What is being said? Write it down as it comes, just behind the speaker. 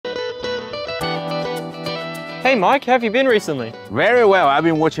Hey Mike, how have you been recently? Very well. I've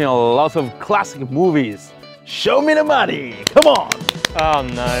been watching a lot of classic movies. Show me the money. Come on. Oh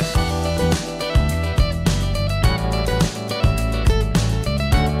no.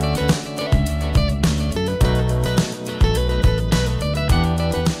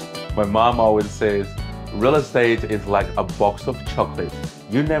 My mom always says, real estate is like a box of chocolates.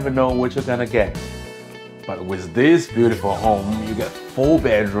 You never know what you're gonna get. But with this beautiful home, you get 4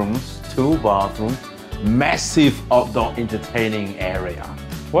 bedrooms, 2 bathrooms, massive outdoor entertaining area.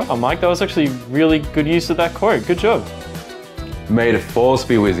 Wow, Mike, that was actually really good use of that quote. Good job. May the force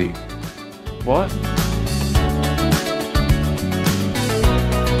be with you. What?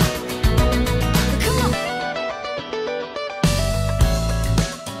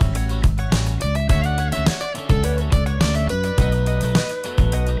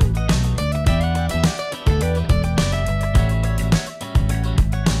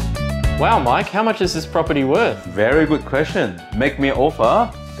 Wow, Mike, how much is this property worth? Very good question. Make me an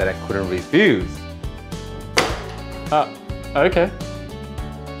offer that I couldn't refuse. Okay.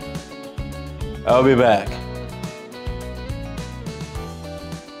 I'll be back.